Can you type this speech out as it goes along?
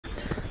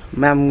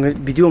Ma'am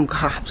video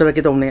हापचर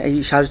के तौने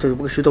इसा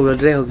शूट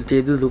तौदरे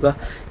होते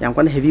याम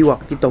कन हेवी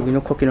वर्क की तौगिनो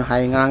खोकिनो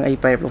हाय ngang आई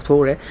पाइप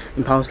लौथोरे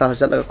इम्फाल स्टाइल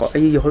चलगा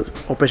आई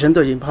ऑपरेशन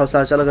तो इम्फाल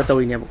स्टाइल चलगा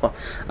तौरिनेबको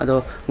अदो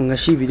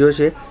ngasi वीडियो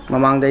से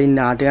ममांग दा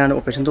ना देन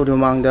ऑपरेशन तो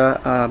ममांग दा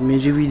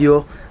म्यूजिक वीडियो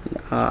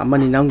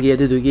अमनि नंगी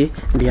अदुदुगी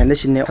बिहान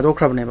सिन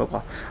थादोख्रबनेबको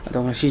अदो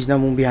ngasi सिना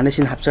मु बिहान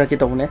सिन हापचर के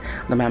तौने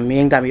द मैम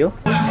मेंग Tamiyo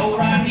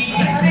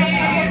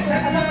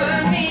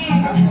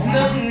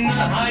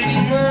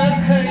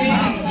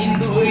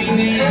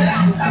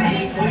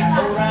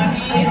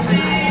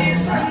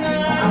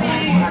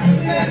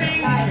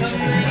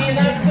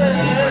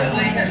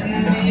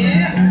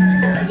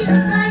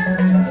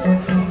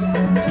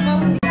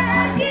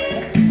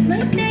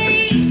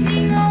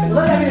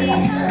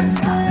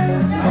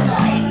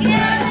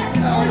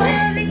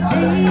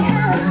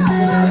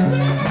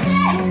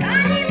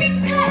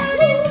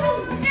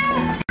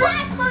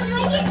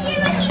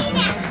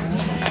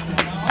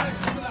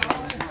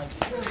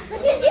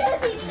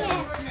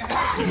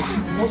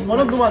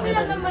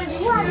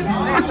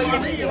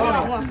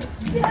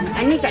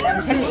Ini kan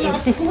namanya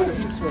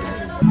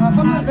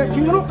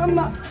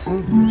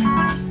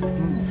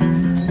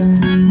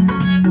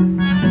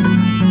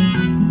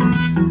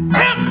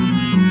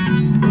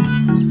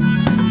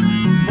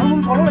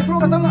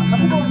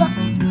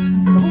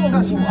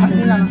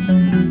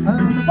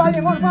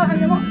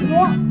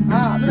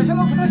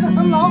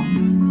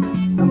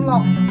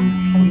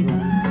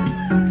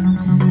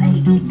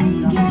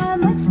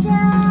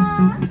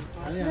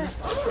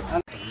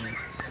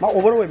mau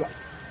over rồi bạn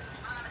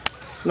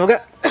nó kệ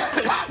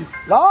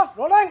đó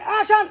rolling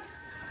action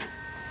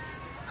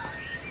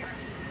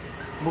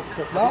bục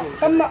đó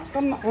tâm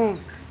nặng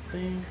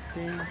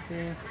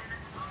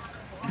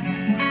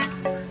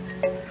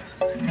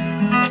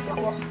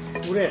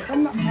우리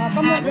땀나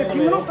땀나 내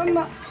김으로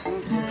땀나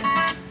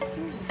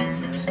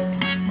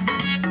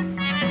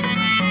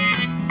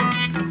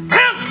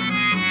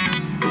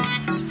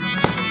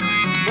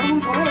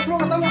너무 저로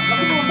들어가 땀나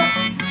나쁘고 온다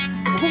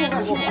그거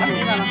가지고 안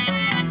되잖아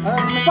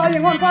ba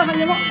yên ngon ba hai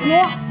yên ngon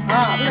nó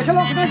bây giờ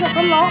cái này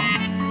tấm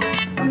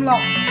lọ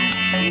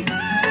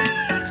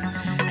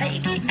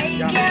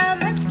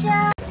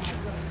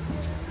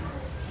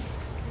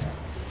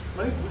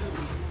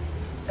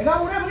Eigya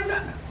udah boleh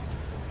tak?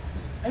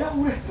 Eigya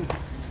udah.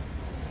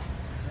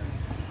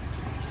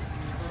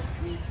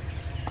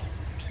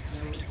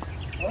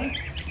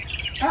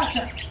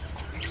 Action.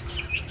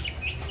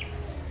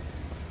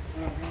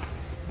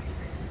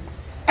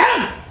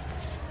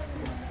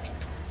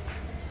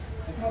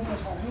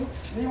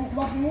 Yang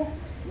keluar semua,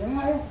 yang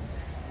ayo.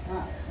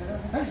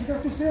 Hari kita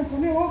tu sen kau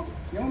ni oh,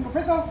 yang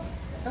berapa tau?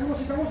 Cakap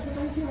si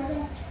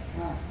macam.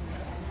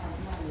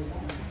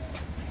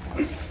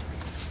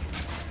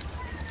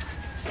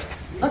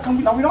 Nak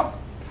kami dah bila?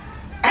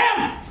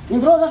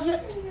 Intro dah sih,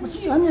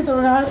 macam ni tu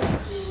dah.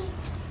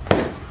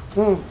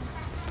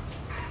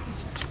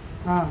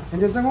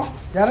 Ini tengok,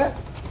 jare.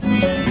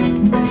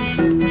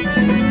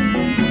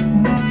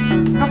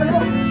 Apa ni?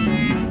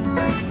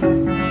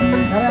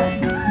 Jare.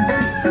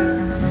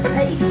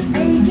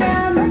 Eigya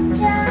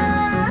Macha,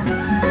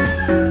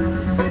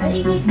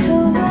 Eigya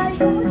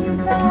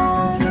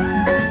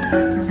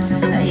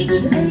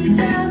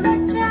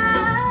Macha,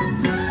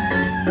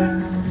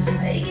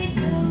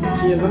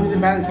 Iya, belum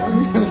dimain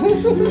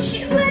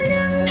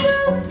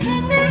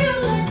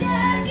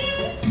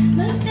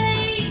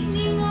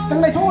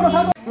Tengah itu udah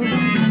satu.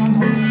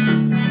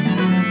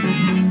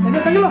 Ini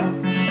cakap lah.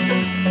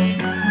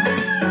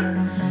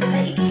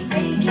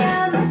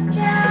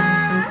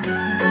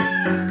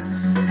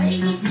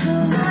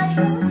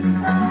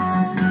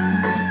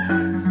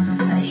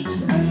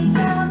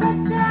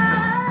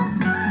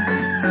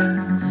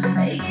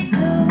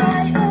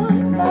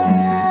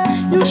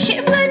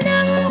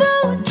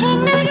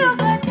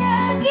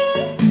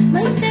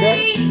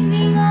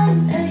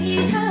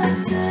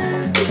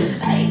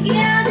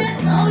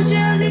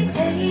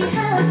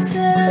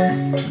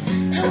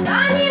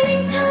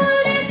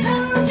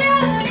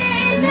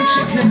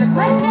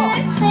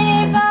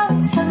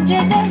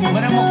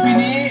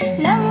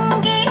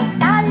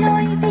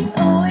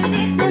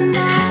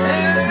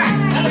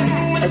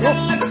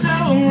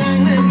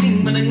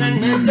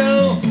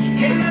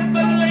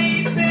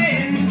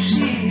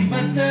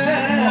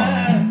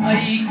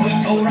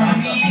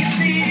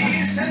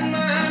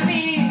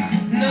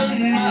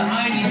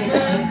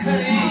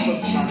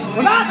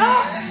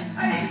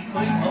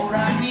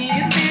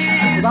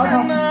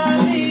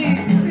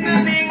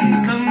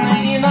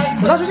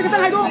 Ra sushi kita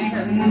hai tu.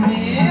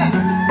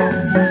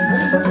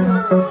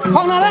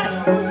 Không nào đấy.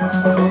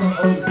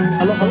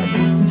 Halo.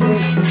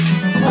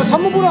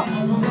 Sama pura.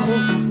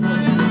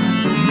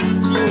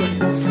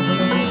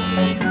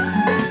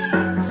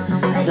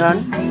 Dan.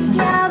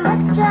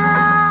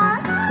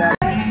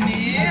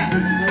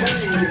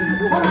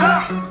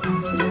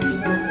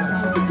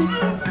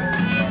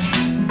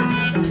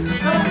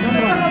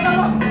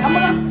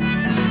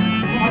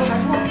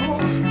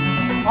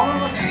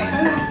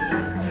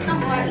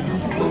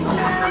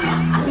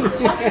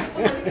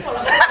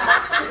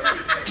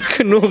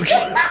 Kenug.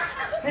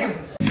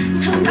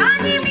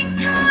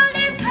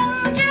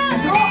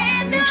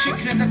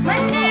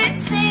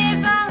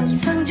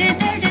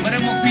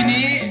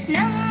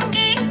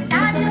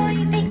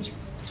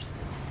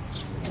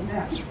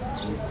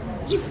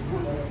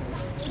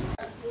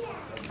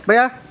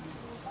 Bayar.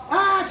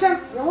 Action.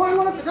 Yang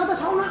mana kata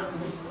sauna.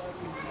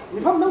 Ni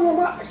pam nang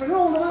ngoma, expression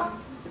ngoma la.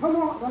 Ni pam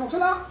nang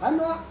sala, han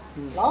la.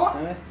 Lao.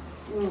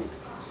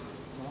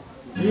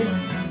 Ni.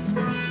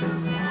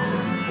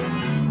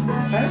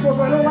 Saya bos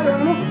lo ma de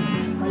no.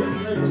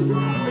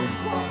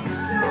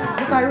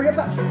 Kita ayo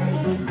kita.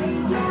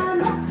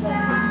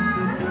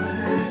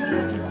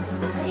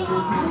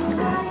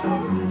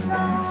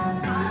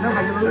 Nang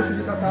ayo lu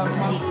sudah kata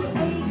mam.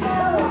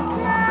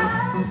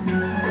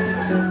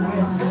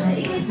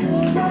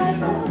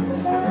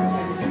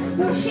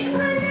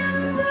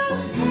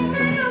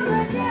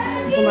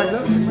 Không này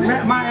nữa,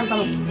 mẹ mang em tao.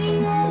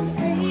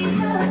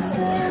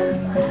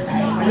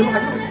 Ayo.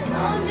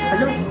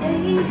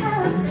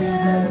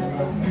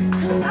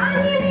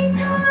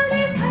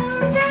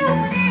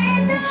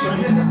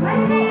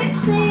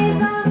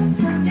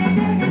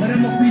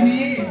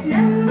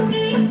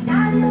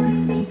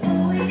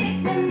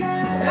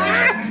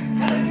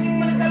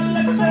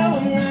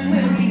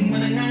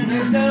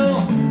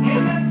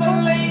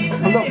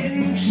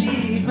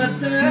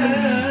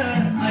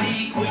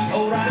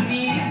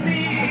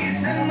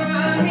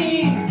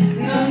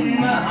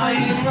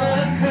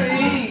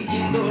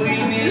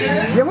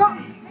 Diam kok.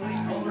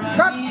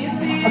 Kat.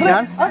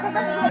 Yan.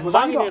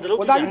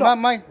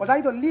 Mai. Wazai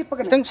itu lipat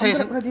kan.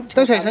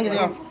 Kita saya gitu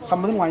ya.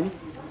 Sama dengan ini.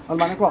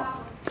 Albannya kok.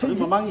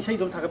 Memang saya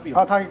belum tak kepi.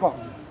 Thagi kok.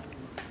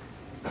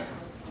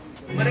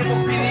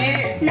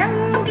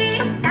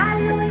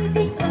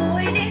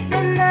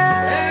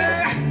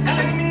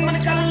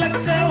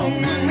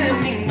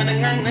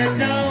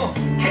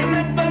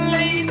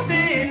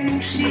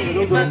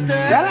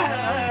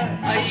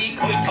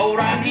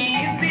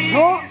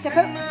 No,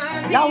 kita.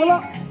 Ya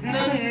Allah.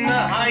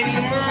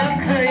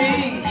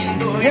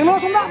 Yang no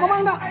sunda,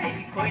 mamang dah.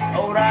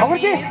 Kau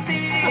pergi.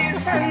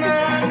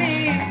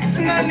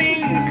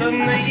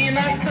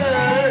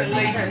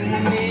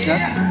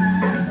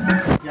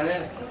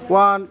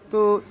 One,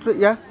 two, three,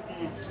 ya.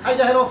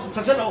 Aja hero,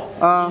 sukses lo.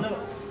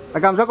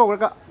 Agam saya kau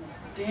berkak.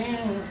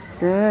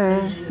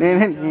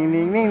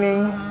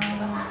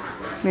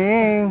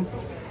 Ning.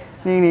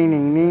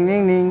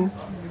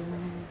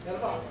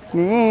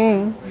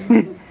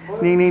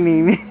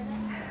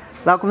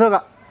 Lao cũng thôi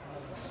ạ.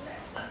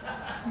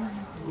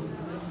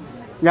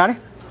 Nhà đi.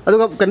 Tôi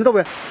gặp cần tôi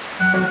về.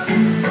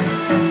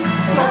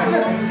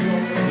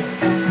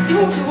 Đi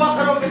mua sữa qua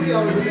karaoke đi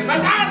rồi. Nó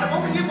chán là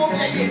bóng cái bóng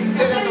cái gì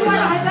đây là tôi ra.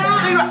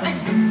 Đây rồi.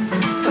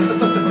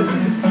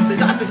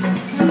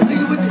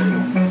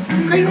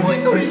 Cái nó mới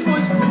tôi.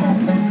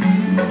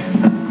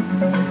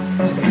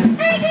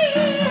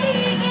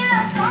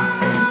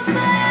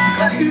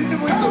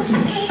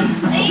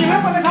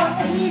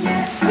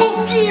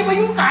 Oke,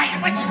 bayu kaya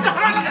macam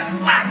jahat lah.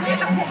 Macam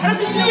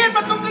nanti dia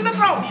betul kena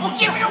terau.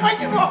 Oke, bayu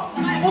macam tu.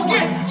 Oke,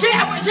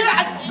 saya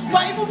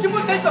buat ibu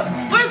jemput saya tu.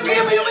 Oke,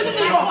 bayu macam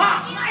tu. Ha.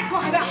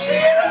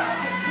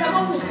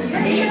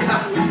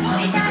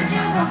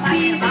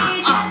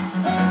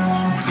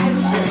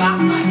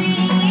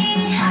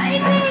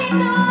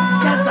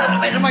 Gantar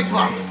apa ramai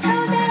semua.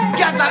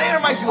 Gantar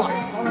ramai semua.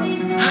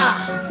 Ha.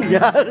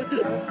 Ya.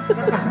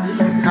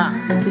 Ha.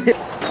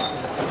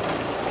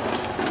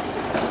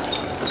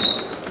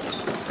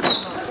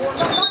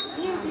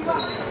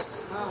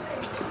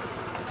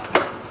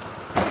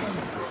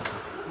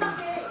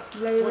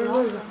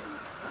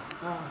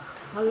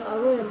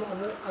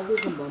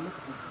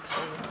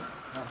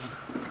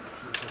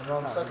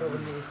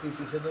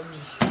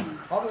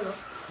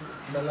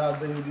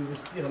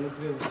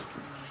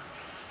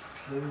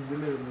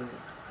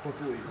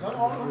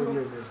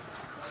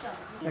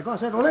 Kau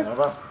saya rolling.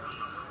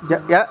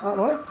 Ya.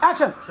 Rolling.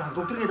 Action.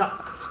 Dokter ni tak.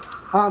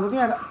 Dokter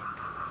ada.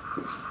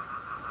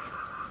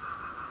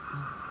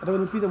 Ada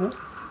mimpi tu mu.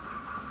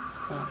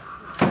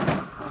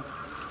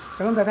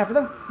 Jangan dah apa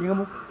tu? Ingat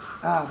mu.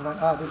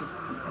 Tu.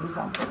 Ini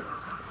kamu.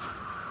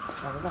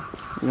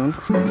 Yun.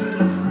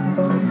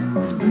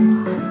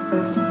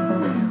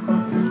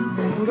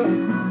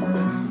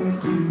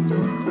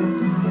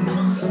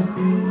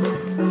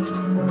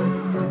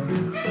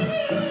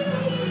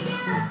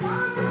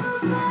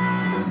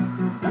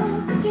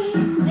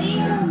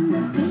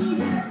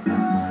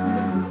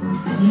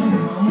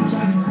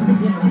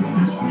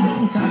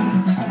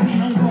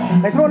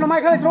 Throw nó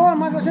mai throw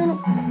nó xin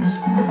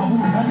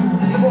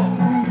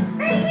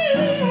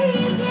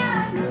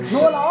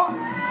nó lỏ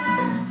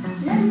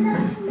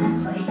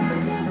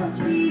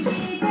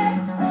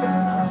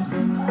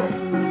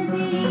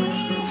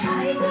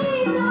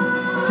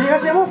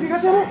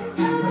Fíjate.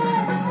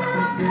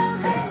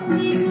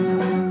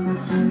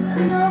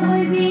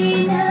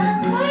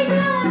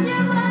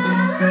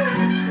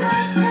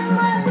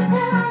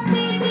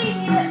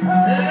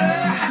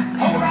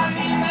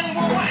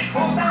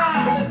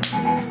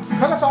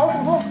 Nó là 6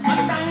 không?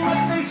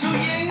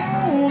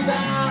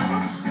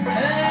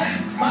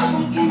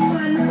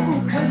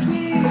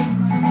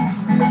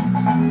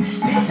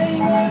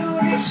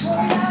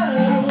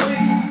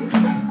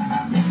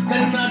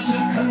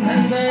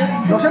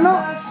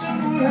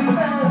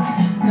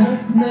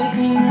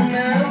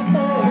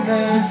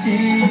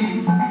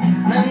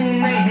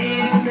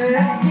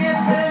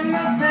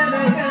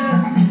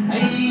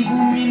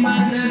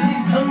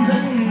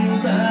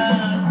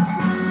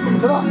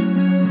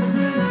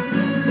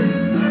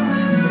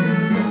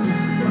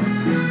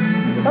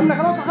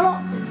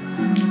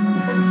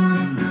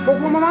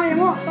 Mama yang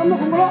mo, tamu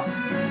kumpul.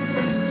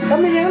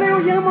 Tamu yang ni,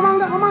 yang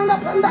mama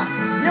anda,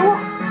 yang mo.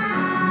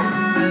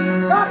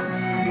 Kan?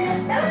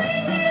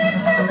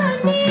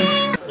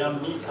 Yang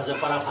ni kasih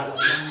para para.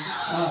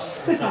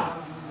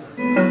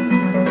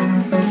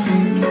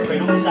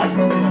 Kau nak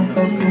sahaja dengan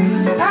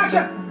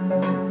Action.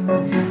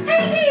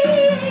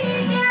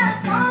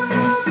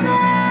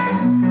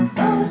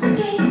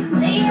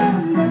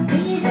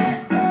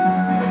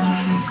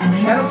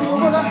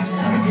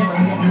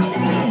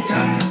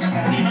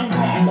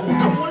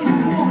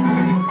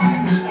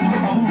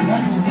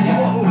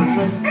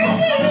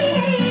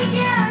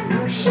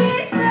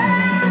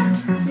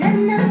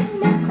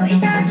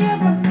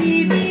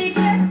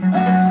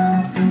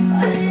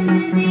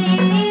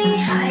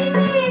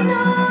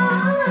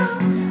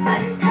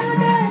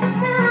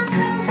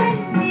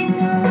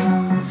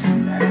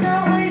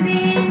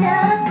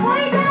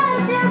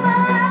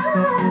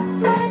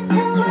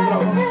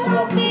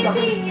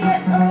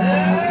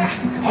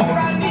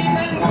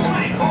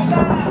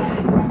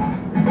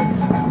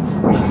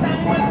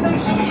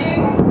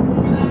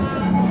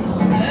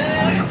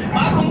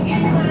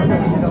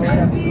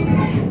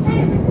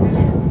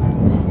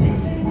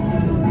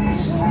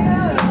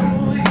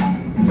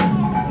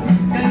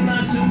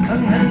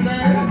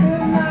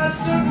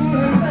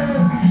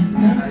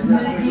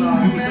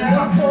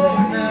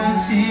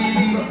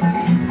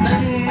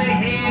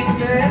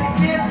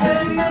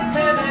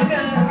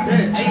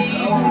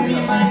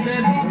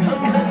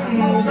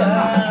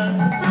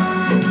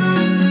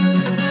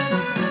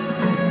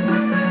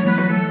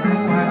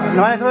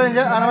 Namanya itu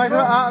aja, namanya itu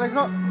Alex.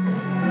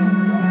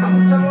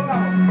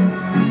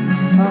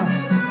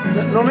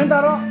 Romin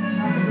taro.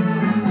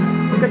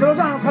 Ketero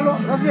jangan kalau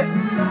kasih.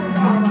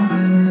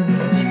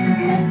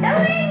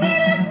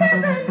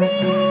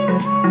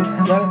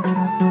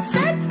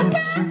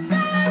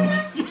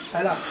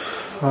 Ayolah.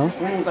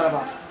 Tara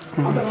ba.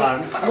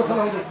 Kalau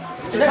kalau itu.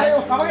 Ayo,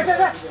 kamu ke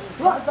sini.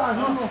 Lah, dah,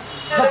 no.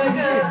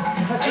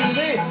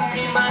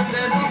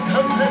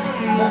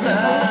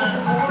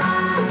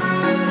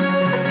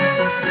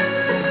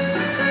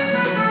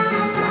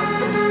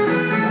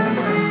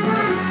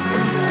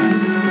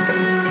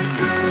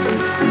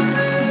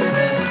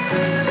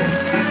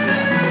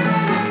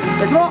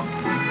 Petro.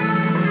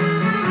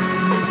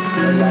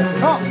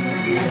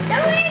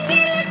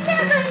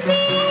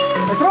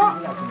 Petro.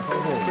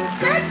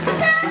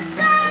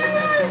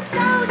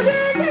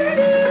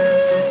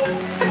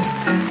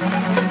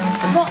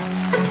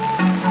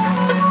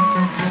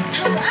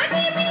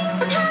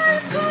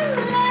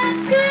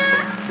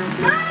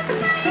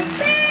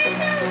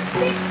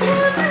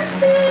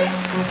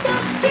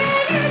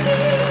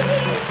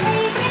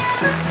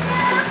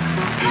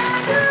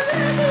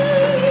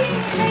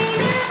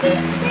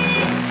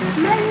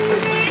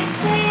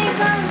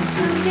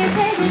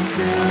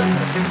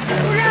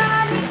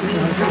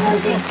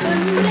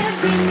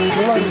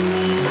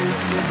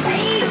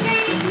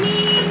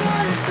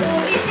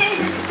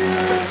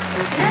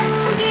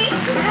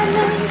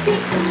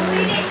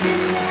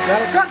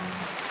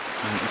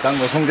 Trăng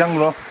vào sông trăng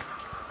rồi.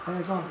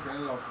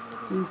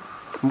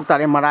 Mức ta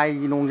đem mà đây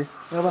gì nông gì?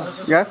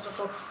 Dạ.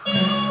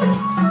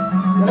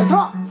 Này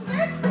thọ.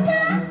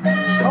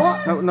 Đó.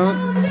 Nó.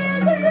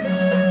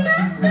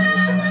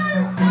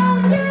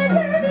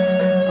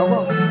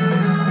 Không.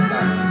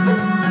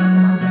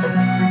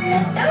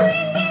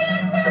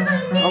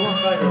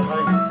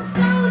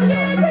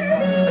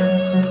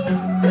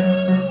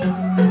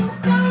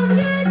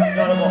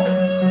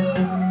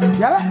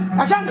 Dạ đấy,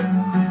 action.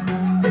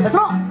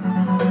 Petro.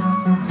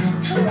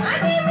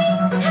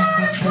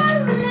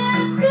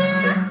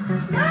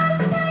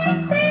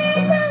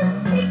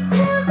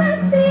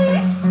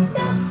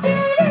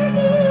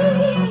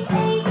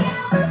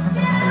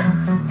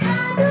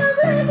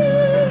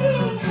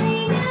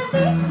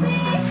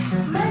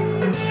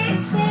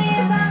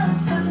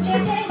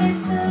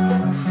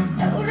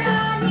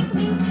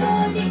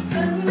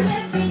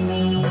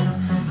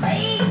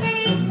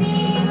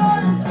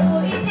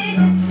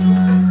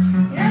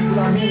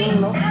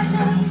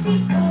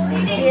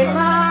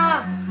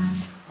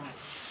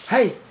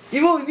 Hey,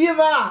 ibu biar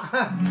ba.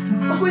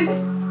 Aku itu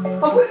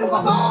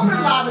orang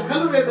lah,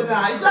 kalau dia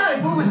nak,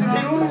 saya ibu mesti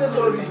kira dia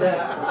tu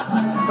bisa.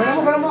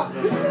 Berapa?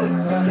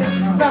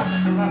 Dah,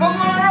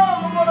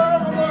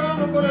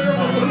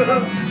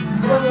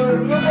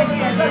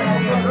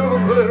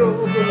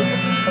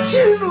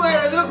 Sino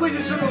gaya tu, aku juga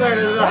sino gaya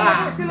tu.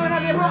 Estilo na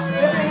dia, bro.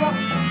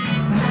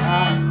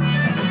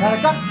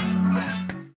 Cut.